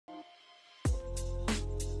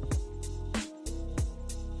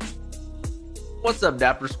What's up,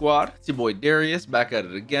 Dapper Squad? It's your boy Darius back at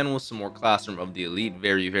it again with some more Classroom of the Elite.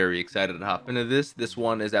 Very excited to hop into this. This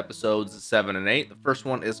one is episodes 7 and 8. The first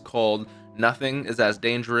one is called Nothing is as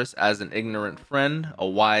dangerous as an ignorant friend. A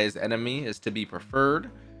wise enemy is to be preferred.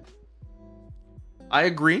 I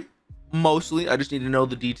agree. Mostly, I just need to know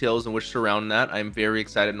the details in which surround that. I'm very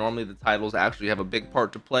excited. Normally, the titles actually have a big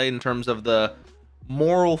part to play in terms of the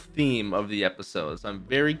moral theme of the episodes. I'm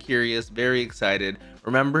very curious, very excited.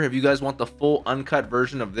 Remember, if you guys want the full uncut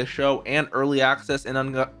version of this show and early access and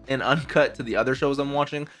uncut to the other shows I'm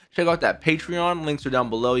watching, check out that Patreon. Links are down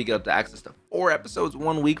below. You get up to access to 4 episodes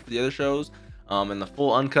 1 week for the other shows, and the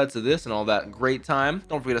full uncuts of this and all that great time.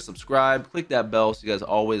 Don't forget to subscribe, click that bell so you guys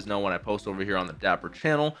always know when I post over here on the Dapper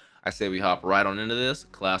channel. I say we hop right on into this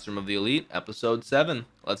Classroom of the Elite, episode 7.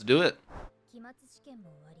 Let's do it.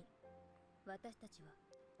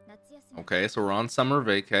 Okay, so we're on summer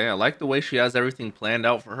vacay. I like the way she has everything planned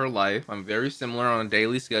out for her life. I'm very similar on a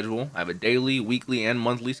daily schedule. I have a daily, weekly, and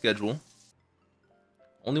monthly schedule.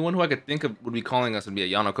 Only one who I could think of would be calling us would be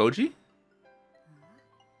a Yamauchi.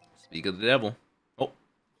 Speak of the devil. Oh,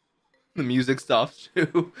 the music stops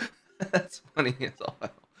too. That's funny as all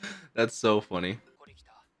hell. That's so funny.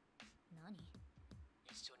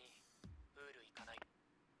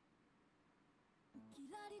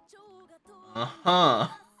 Uh-huh.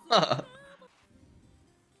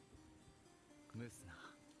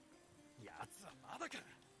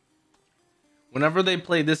 Whenever they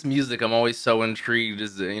play this music, I'm always so intrigued.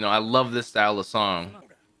 I love this style of song.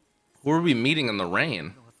 Who are we meeting in the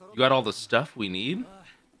rain? You got all the stuff we need?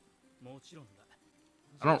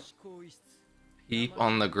 I don't peep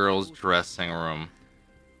on the girls' dressing room.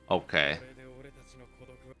 Okay.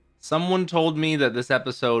 Someone told me that this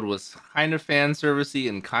episode was kind of fan servicey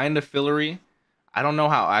and kind of fillery. I don't know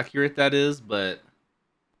how accurate that is, but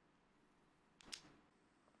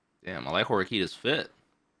damn, I like Horikita's fit.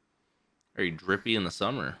 Very drippy in the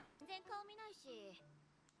summer.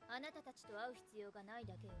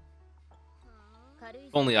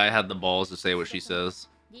 If only I had the balls to say what she says.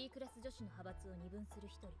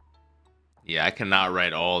 Yeah, I cannot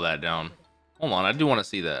write all that down. Hold on, I do want to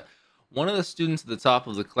see that. One of the students at the top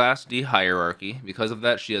of the Class D hierarchy. Because of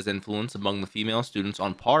that, she has influence among the female students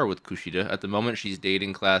on par with Kushida. At the moment, she's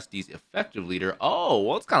dating Class D's effective leader. Oh,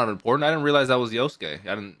 well, it's kind of important. I didn't realize that was Yosuke.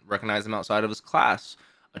 I didn't recognize him outside of his class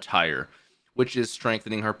attire, which is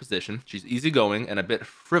strengthening her position. She's easygoing and a bit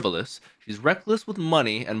frivolous. She's reckless with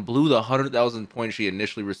money and blew the 100,000 points she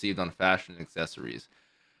initially received on fashion and accessories.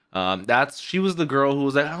 She was the girl who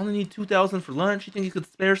was like, I only need 2,000 for lunch. You think you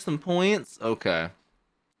could spare some points? Okay.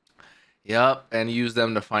 Yep, and use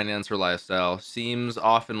them to finance her lifestyle. Seems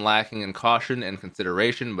often lacking in caution and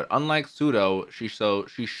consideration, but unlike Sudo, she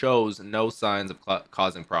shows no signs of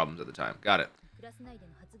causing problems at the time. Got it.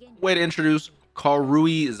 Way to introduce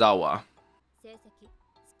Karuizawa.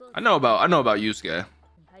 I know about Yusuke.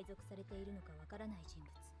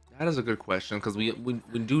 That is a good question, because we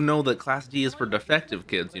do know that Class D is for defective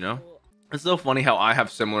kids, you know? It's so funny how I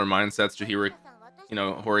have similar mindsets to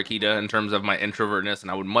Horikita in terms of my introvertness, and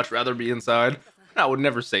I would much rather be inside. I would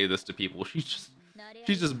never say this to people. She's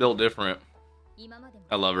just built different.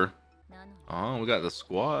 I love her. Oh, we got the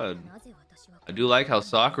squad. I do like how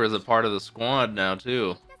Sakura is a part of the squad now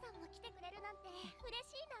too.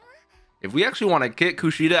 If we actually want to kick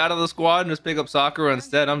Kushida out of the squad and just pick up Sakura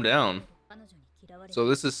instead, I'm down. So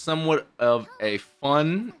this is somewhat of a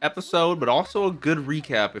fun episode, but also a good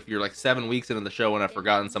recap if you're like 7 weeks into the show and I've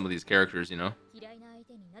forgotten some of these characters, you know?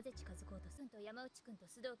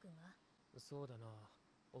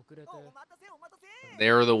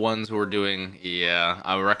 They're the ones who are doing, yeah,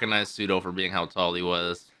 I recognize Sudo for being how tall he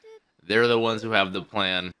was. They're the ones who have the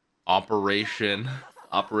plan. Operation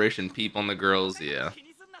Peep on the girls, yeah.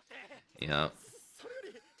 Yeah.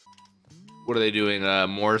 What are they doing,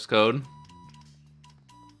 Morse code?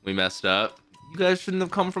 We messed up. You guys shouldn't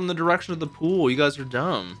have come from the direction of the pool. You guys are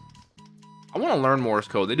dumb. I want to learn Morse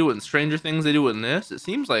code. They do it in Stranger Things. They do it in this. It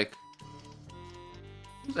seems like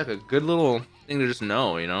a good little thing to just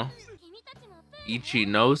know, you know?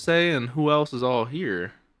 Ichinose, and who else is all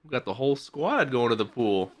here? We got the whole squad going to the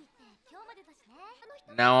pool.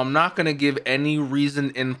 Now, I'm not going to give any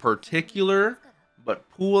reason in particular, but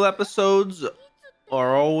pool episodes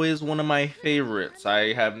are always one of my favorites.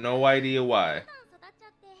 I have no idea why.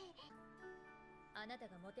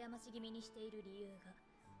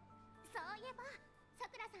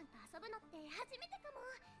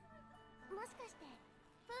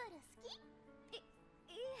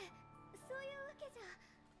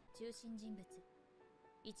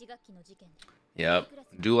 Yep,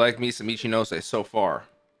 do like me some Ichinose so far.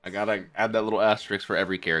 I gotta add that little asterisk for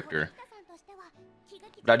every character.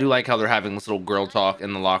 But I do like how they're having this little girl talk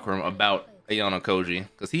in the locker room about Ayano Koji,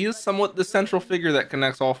 because he is somewhat the central figure that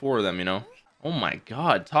connects all four of them, you know? Oh my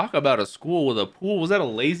god, talk about a school with a pool. Was that a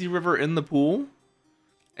lazy river in the pool?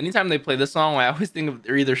 Anytime they play this song, I always think of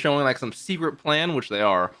they're either showing like some secret plan, which they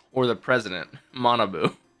are, or the president,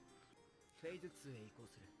 Manabu.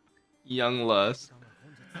 Young Lust.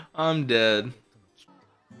 I'm dead.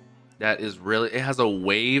 That is really... It has a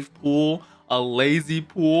wave pool, a lazy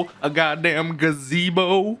pool, a goddamn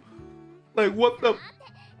gazebo. Like, what the...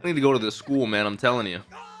 I need to go to this school, man, I'm telling you.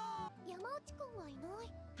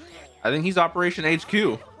 I think he's Operation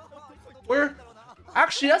HQ. Where?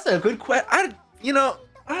 Actually, that's a good question.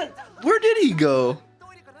 Where did he go?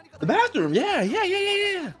 The bathroom.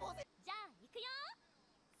 Yeah.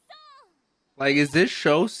 Like, is this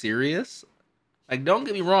show serious? Like, don't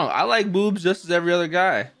get me wrong. I like boobs just as every other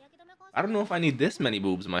guy. I don't know if I need this many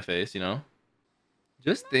boobs in my face, you know?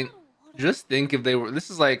 Just think if they were... This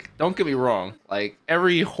is like, don't get me wrong. Like,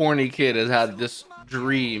 every horny kid has had this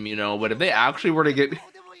dream, you know? But if they actually were to get...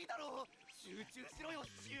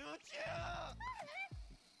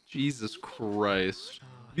 Jesus Christ.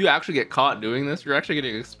 If you actually get caught doing this, you're actually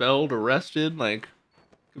getting expelled, arrested, like,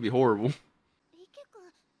 it could be horrible.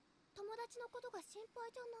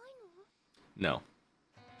 No.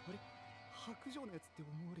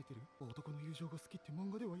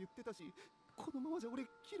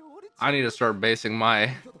 I need to start basing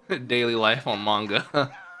my daily life on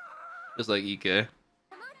manga. Just like Ike.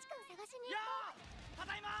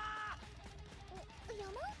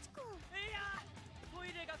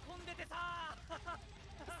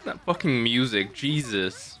 That fucking music,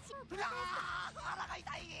 Jesus.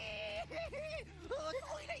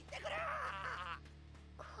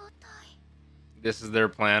 This is their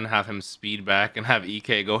plan, have him speed back and have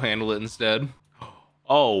Ike go handle it instead.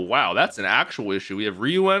 Oh wow, that's an actual issue. We have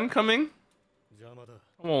Ryuen coming.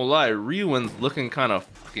 I won't lie, Ryuen's looking kind of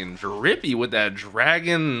fucking drippy with that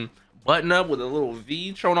dragon button up with a little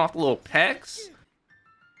V showing off the little pecs.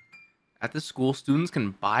 At this school, students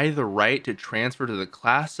can buy the right to transfer to the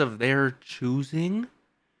class of their choosing.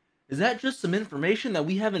 Is that just some information that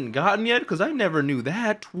we haven't gotten yet? Because I never knew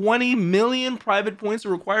that. 20 million private points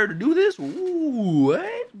are required to do this? Ooh,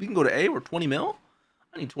 what? We can go to A or 20 mil?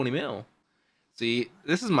 I need 20 mil. See,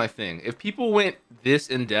 this is my thing. If people went this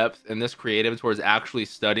in-depth and this creative towards actually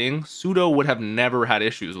studying, Sudo would have never had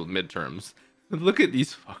issues with midterms. Look at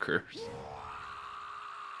these fuckers.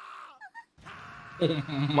 Oh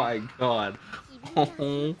my god.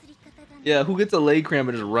 Oh. Yeah, who gets a leg cramp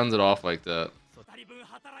and just runs it off like that?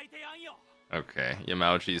 Okay,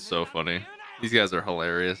 Yamauchi is so funny. These guys are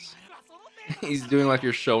hilarious. He's doing like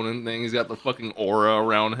your shonen thing. He's got the fucking aura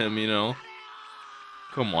around him, you know.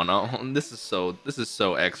 Come on, this is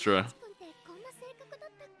so extra.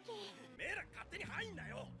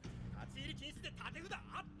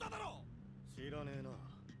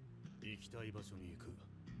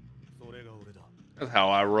 That's how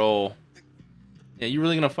I roll. Yeah, you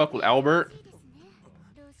really gonna fuck with Albert?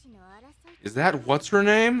 Is that what's her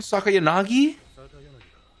name? Sakayanagi?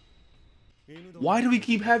 Why do we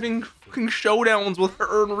keep having fucking showdowns with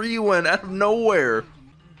her and Ryuen out of nowhere?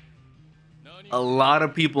 A lot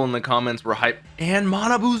of people in the comments were hyped. And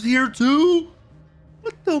Manabu's here too?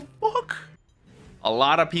 What the fuck? A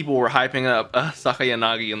lot of people were hyping up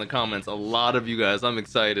Sakayanagi in the comments. A lot of you guys. I'm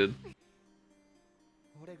excited.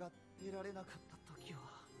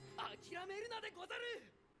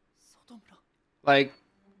 Like,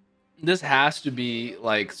 this has to be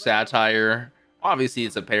like satire. Obviously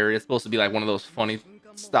it's a parody. It's supposed to be like one of those funny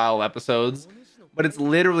style episodes, but it's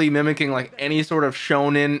literally mimicking like any sort of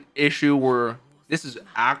shonen issue where this is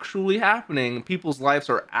actually happening. People's lives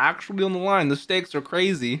are actually on the line. The stakes are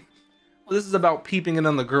crazy. But this is about peeping in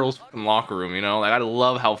on the girls' fucking locker room, you know? Like, I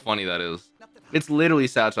love how funny that is. It's literally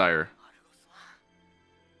satire.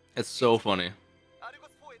 It's so funny.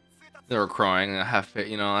 They were crying.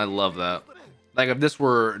 You know, I love that. Like, if this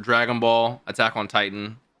were Dragon Ball, Attack on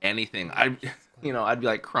Titan, anything, I'd be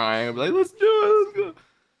like crying. I'd be like, let's do it, let's go.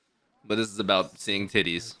 But this is about seeing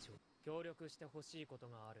titties.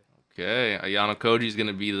 Okay, Ayano Koji is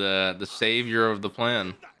gonna be the savior of the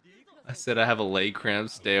plan. I said I have a leg cramp,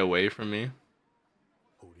 stay away from me.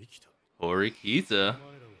 Horikita.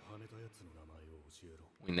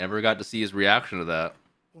 We never got to see his reaction to that.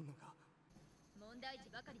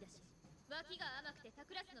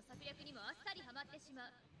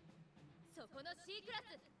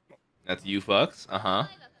 That's you fucks? Uh-huh.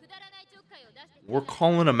 We're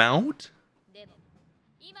calling him out?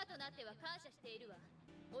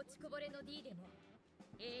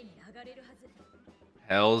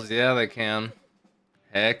 Hells yeah, they can.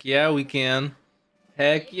 Heck yeah, we can.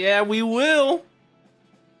 Heck yeah, we will.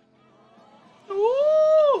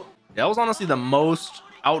 Woo! That was honestly the most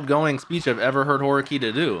outgoing speech I've ever heard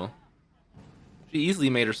Horikita do. She easily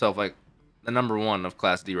made herself like the #1 of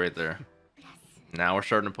Class D right there. Now we're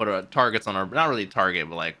starting to put targets on our, not really target,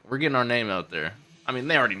 but like we're getting our name out there. I mean,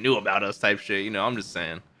 they already knew about us type shit, you know, I'm just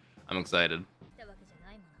saying. I'm excited.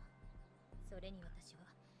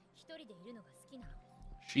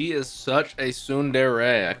 She is such a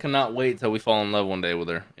tsundere. I cannot wait till we fall in love one day with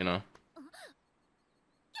her, you know.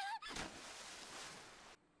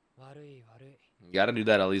 You gotta do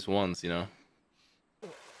that at least once, you know.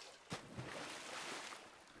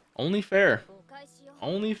 Only fair.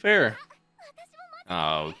 Only fair.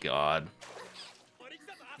 Oh, God.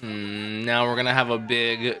 Now we're gonna have a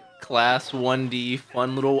big Class 1D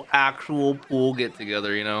fun little actual pool get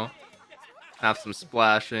together, you know. Have some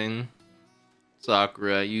splashing.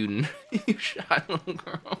 Sakura, you shy little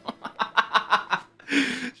girl.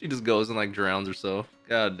 She just goes and like drowns herself.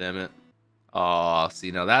 God damn it. Oh, see,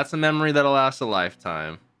 now that's a memory that'll last a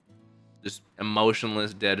lifetime. Just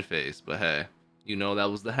emotionless dead face, but hey, you know that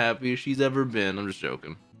was the happiest she's ever been. I'm just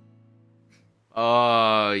joking.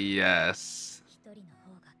 Oh, yes.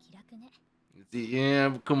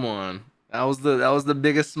 Yeah, come on. That was the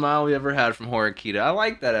biggest smile we ever had from Horikita. I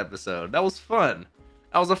like that episode. That was fun.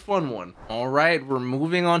 That was a fun one. All right, we're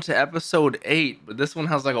moving on to episode 8, but this one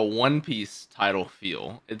has like a One Piece title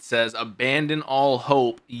feel. It says, "Abandon all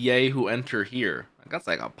hope, ye who enter here." That's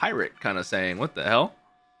like a pirate kind of saying. What the hell?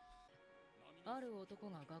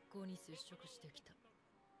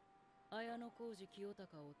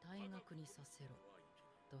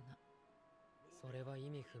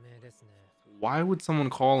 Why would someone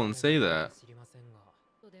call and say that?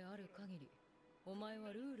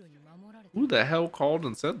 Who the hell called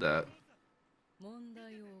and said that?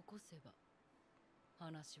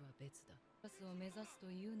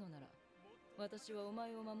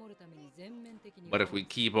 But if we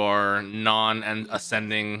keep our non and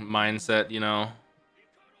ascending mindset, you know.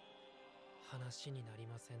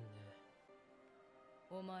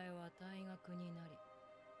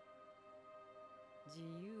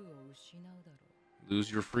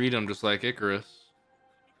 Lose your freedom just like Icarus.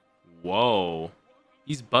 Whoa.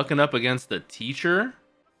 He's bucking up against the teacher?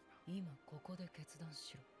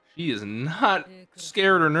 She is not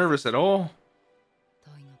scared or nervous at all.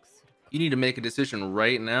 You need to make a decision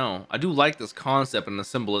right now. I do like this concept and the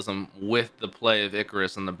symbolism with the play of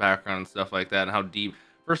Icarus in the background and stuff like that, and how deep.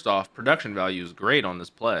 First off, production value is great on this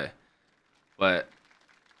play. But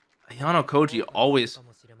Ayano Koji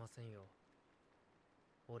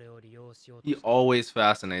always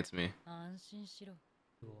fascinates me.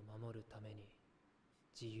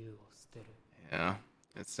 Yeah,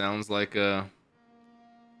 it sounds like a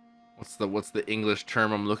what's the English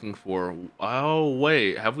term I'm looking for? Oh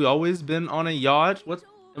wait, have we always been on a yacht? What,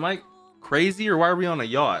 am I crazy, or why are we on a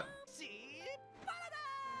yacht?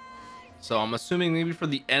 So I'm assuming maybe for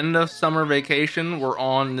the end of summer vacation we're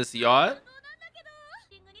on this yacht.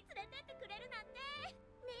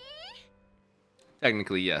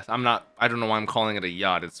 Technically, yes. I don't know why I'm calling it a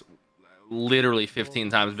yacht. It's literally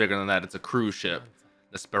 15 times bigger than that. It's a cruise ship.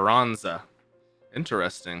 The Speranza.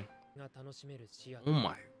 Interesting. Oh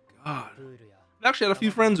my god. I've actually had a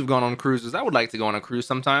few friends who've gone on cruises. I would like to go on a cruise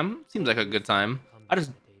sometime. Seems like a good time.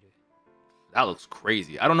 That looks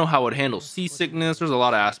crazy. I don't know how it would handle seasickness. There's a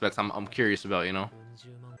lot of aspects I'm curious about, you know.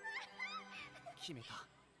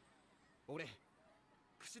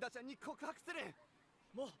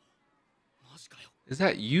 Is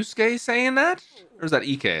that Yusuke saying that? Or is that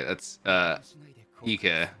Ike? That's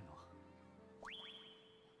Ike.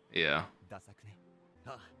 Yeah.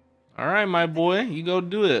 Alright, my boy, you go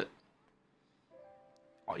do it.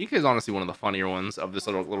 Oh, Ike is honestly one of the funnier ones of this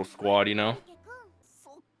little squad, you know.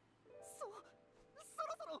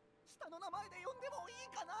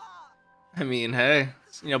 I mean, hey,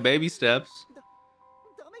 you know, baby steps.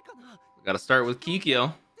 Gotta start with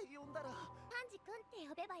Kikyo.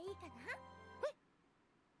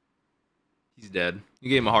 He's dead. You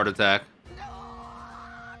gave him a heart attack.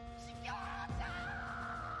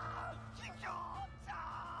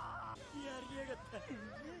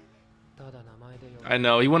 I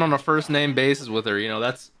know, he went on a first name basis with her, you know,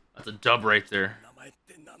 that's a dub right there.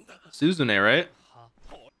 Suzune, right?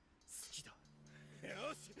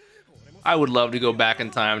 I would love to go back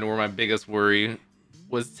in time to where my biggest worry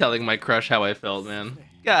was telling my crush how I felt, man.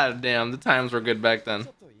 God damn, the times were good back then.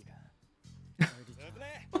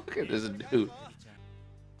 Look at this dude.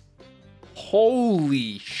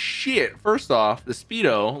 Holy shit. First off, the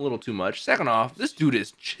speedo, a little too much. Second off, this dude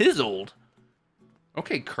is chiseled.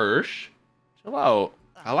 Okay, Kirsch. Chill out.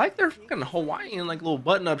 I like their fucking Hawaiian like little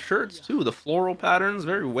button-up shirts too. The floral patterns,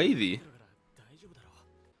 very wavy.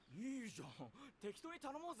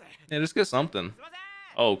 Yeah, just get something.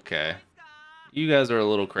 Okay. You guys are a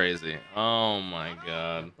little crazy. Oh my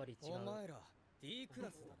god.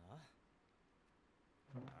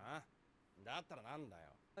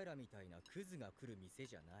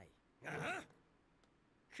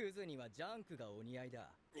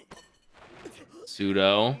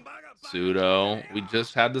 Sudo. Sudo. We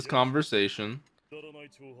just had this conversation.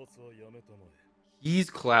 He's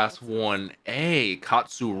class 1A.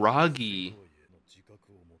 Katsuragi.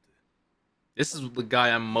 This is the guy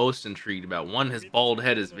I'm most intrigued about. One, his bald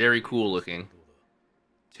head is very cool looking.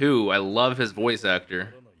 Two, I love his voice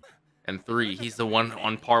actor. And three, he's the one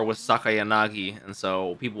on par with Sakayanagi. And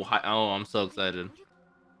so people, oh, I'm so excited.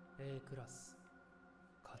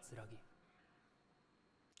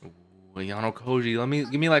 Ooh, Ayano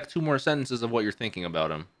Koji, give me like 2 more sentences of what you're thinking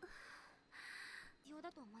about him.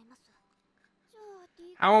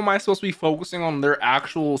 How am I supposed to be focusing on their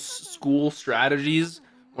actual school strategies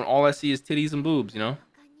when all I see is titties and boobs, you know?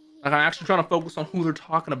 Like, I'm actually trying to focus on who they're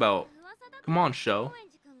talking about. Come on, show.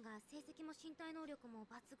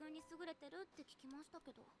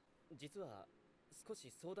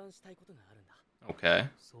 Okay.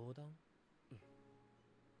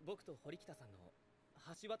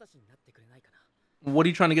 What are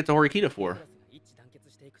you trying to get to Horikita for?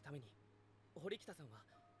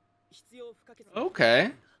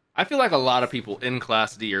 Okay. I feel like a lot of people in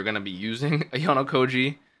Class D are going to be using Ayano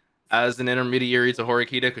Koji as an intermediary to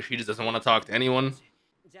Horikita because she just doesn't want to talk to anyone.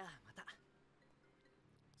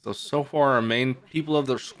 So far, our main people of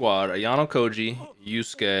the squad, Ayano Koji,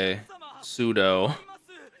 Yusuke, Sudo,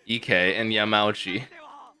 Ike, and Yamauchi.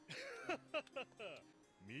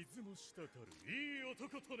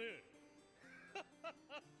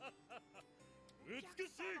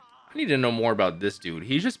 I need to know more about this dude.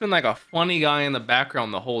 He's just been like a funny guy in the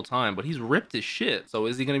background the whole time, but he's ripped as shit. So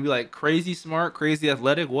is he gonna be like crazy smart, crazy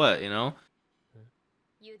athletic? What, you know?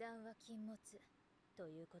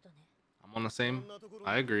 I'm on the same.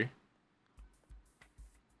 I agree.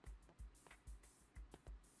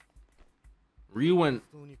 Ryuen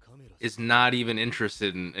is not even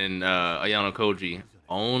interested in Ayano Koji.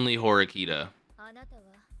 Only Horikita.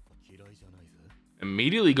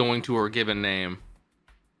 Immediately going to her given name.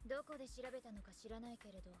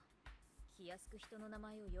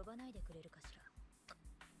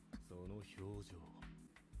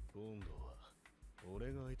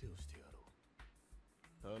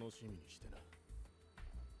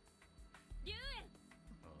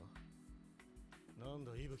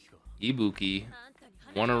 Ibuki,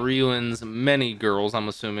 one of Ryuen's many girls, I'm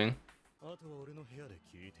assuming.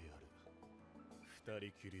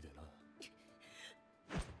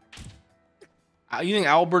 You think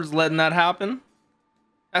Albert's letting that happen?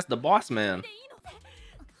 That's the boss man.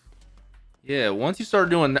 Yeah, once you start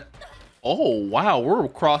doing that... Oh, wow, we're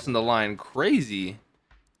crossing the line crazy.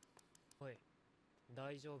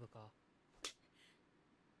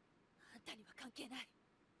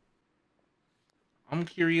 I'm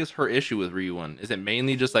curious her issue with Ryuen. Is it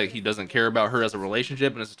mainly just like he doesn't care about her as a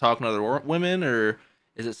relationship and is talking to other women, or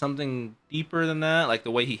is it something deeper than that? Like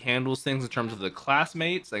the way he handles things in terms of the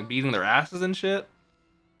classmates, like beating their asses and shit?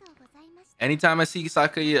 Anytime I see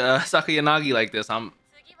Sakayanagi like this, I'm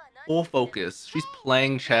full focus. She's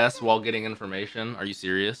playing chess while getting information. Are you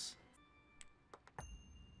serious?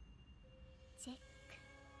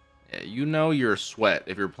 Yeah, you know you're a sweat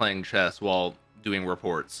if you're playing chess while doing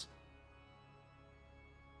reports.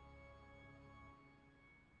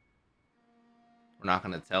 We're not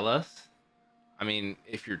going to tell us? I mean,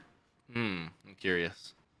 if you're... I'm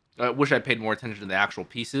curious. I wish I paid more attention to the actual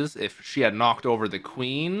pieces. If she had knocked over the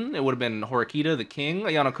queen, it would have been Horikita, the king,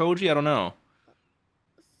 Ayano Koji, I don't know.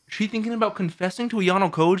 Is she thinking about confessing to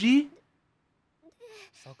Ayano Koji?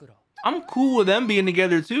 I'm cool with them being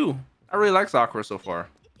together too. I really like Sakura so far.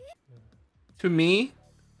 To me,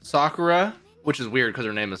 Sakura, which is weird because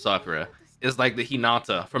her name is Sakura, is like the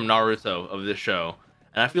Hinata from Naruto of this show.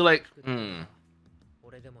 And I feel like,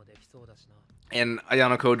 And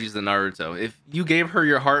Ayano Koji's the Naruto. If you gave her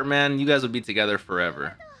your heart, man, you guys would be together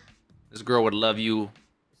forever. This girl would love you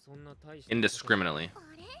indiscriminately.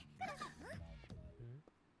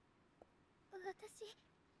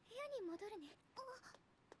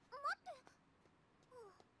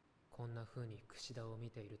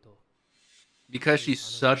 Because she's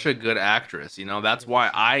such a good actress, you know? That's why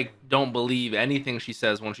I don't believe anything she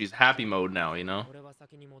says when she's happy mode now, you know?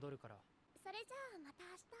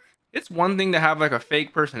 It's one thing to have like a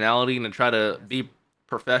fake personality and to try to be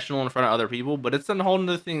professional in front of other people, but it's a whole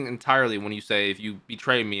other thing entirely when you say, if you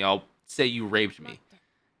betray me, I'll say you raped me.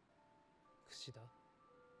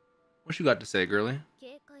 What you got to say, girly?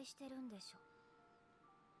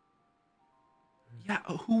 Yeah,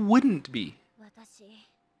 who wouldn't be?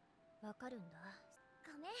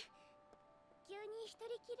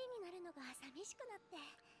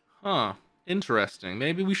 Huh. Interesting.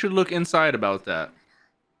 Maybe we should look inside about that.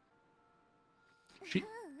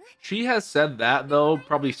 She has said that, though,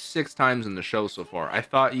 probably 6 times in the show so far. I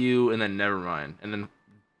thought you, and then never mind. And then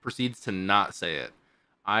proceeds to not say it.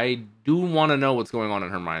 I do want to know what's going on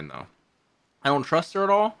in her mind, though. I don't trust her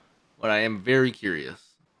at all, but I am very curious.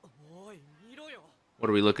 What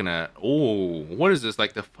are we looking at? Oh, what is this?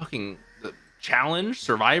 Like the challenge?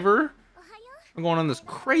 Survivor? We're going on this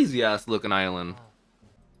crazy-ass looking island.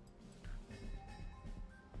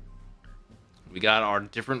 We got our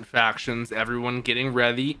different factions, everyone getting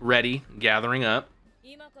ready, gathering up.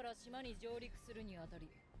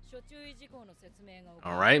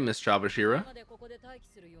 All right, Miss Chabashira.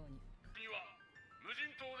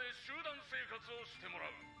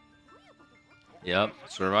 Yep,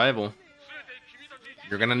 survival.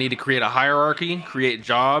 You're gonna need to create a hierarchy, create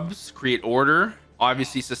jobs, create order,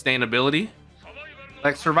 obviously sustainability.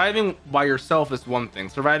 Like, surviving by yourself is one thing.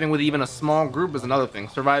 Surviving with even a small group is another thing.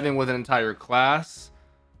 Surviving with an entire class,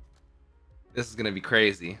 this is gonna be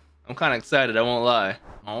crazy. I'm kind of excited, I won't lie.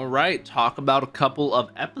 All right, talk about a couple of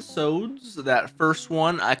episodes. That first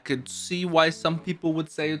one, I could see why some people would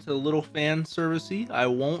say it's a little fan servicey. I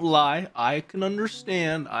won't lie, I can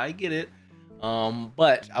understand, I get it.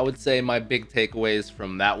 But I would say my big takeaways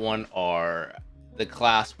from that one are the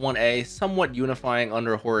class 1A somewhat unifying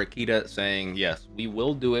under Horikita, saying, yes, we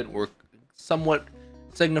will do it. We're somewhat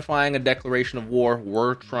signifying a declaration of war.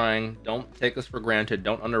 We're trying. Don't take us for granted.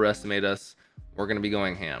 Don't underestimate us. We're going to be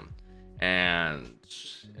going ham. And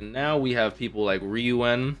now we have people like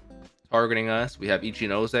Ryuen targeting us. We have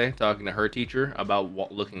Ichinose talking to her teacher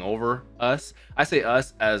about looking over us. I say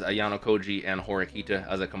us as Ayano Koji and Horikita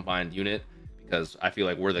as a combined unit, because I feel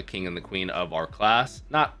like we're the king and the queen of our class.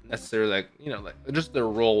 Not necessarily like, you know, like just their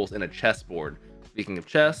roles in a chessboard. Speaking of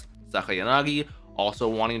chess, Sakayanagi also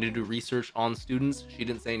wanting to do research on students. She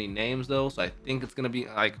didn't say any names though, so I think it's gonna be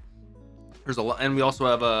like, there's a lot. And we also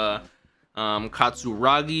have a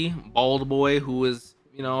Katsuragi, bald boy, who is,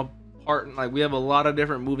 you know, part, like, we have a lot of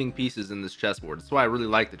different moving pieces in this chessboard. That's why I really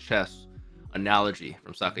like the chess analogy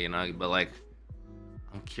from Sakayanagi. But like,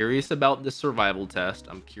 I'm curious about this survival test.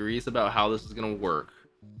 I'm curious about how this is gonna work.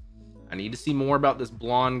 I need to see more about this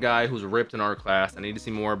blonde guy who's ripped in our class. I need to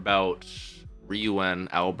see more about Ryuen,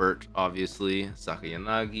 Albert, obviously,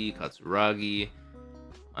 Sakayanagi, Katsuragi.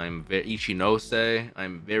 Ichinose.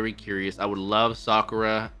 I'm very curious. I would love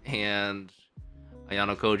Sakura and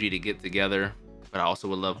Ayano Koji to get together, but I also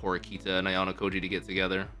would love Horikita and Ayano Koji to get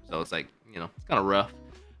together. So it's like, you know, it's kind of rough.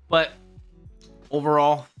 But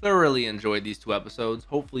overall, thoroughly enjoyed these 2 episodes.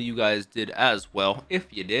 Hopefully you guys did as well. If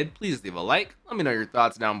you did, please leave a like. Let me know your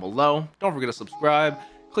thoughts down below. Don't forget to subscribe.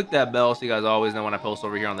 Click that bell so you guys always know when I post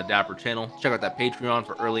over here on the Dapper channel. Check out that Patreon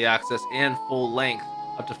for early access and full length,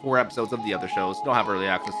 up to 4 episodes of the other shows. Don't have early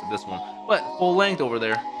access to this one, but full length over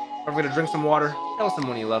there. Don't forget to drink some water. Tell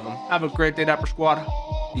someone you love them. Have a great day, Dapper Squad.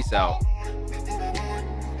 Peace out.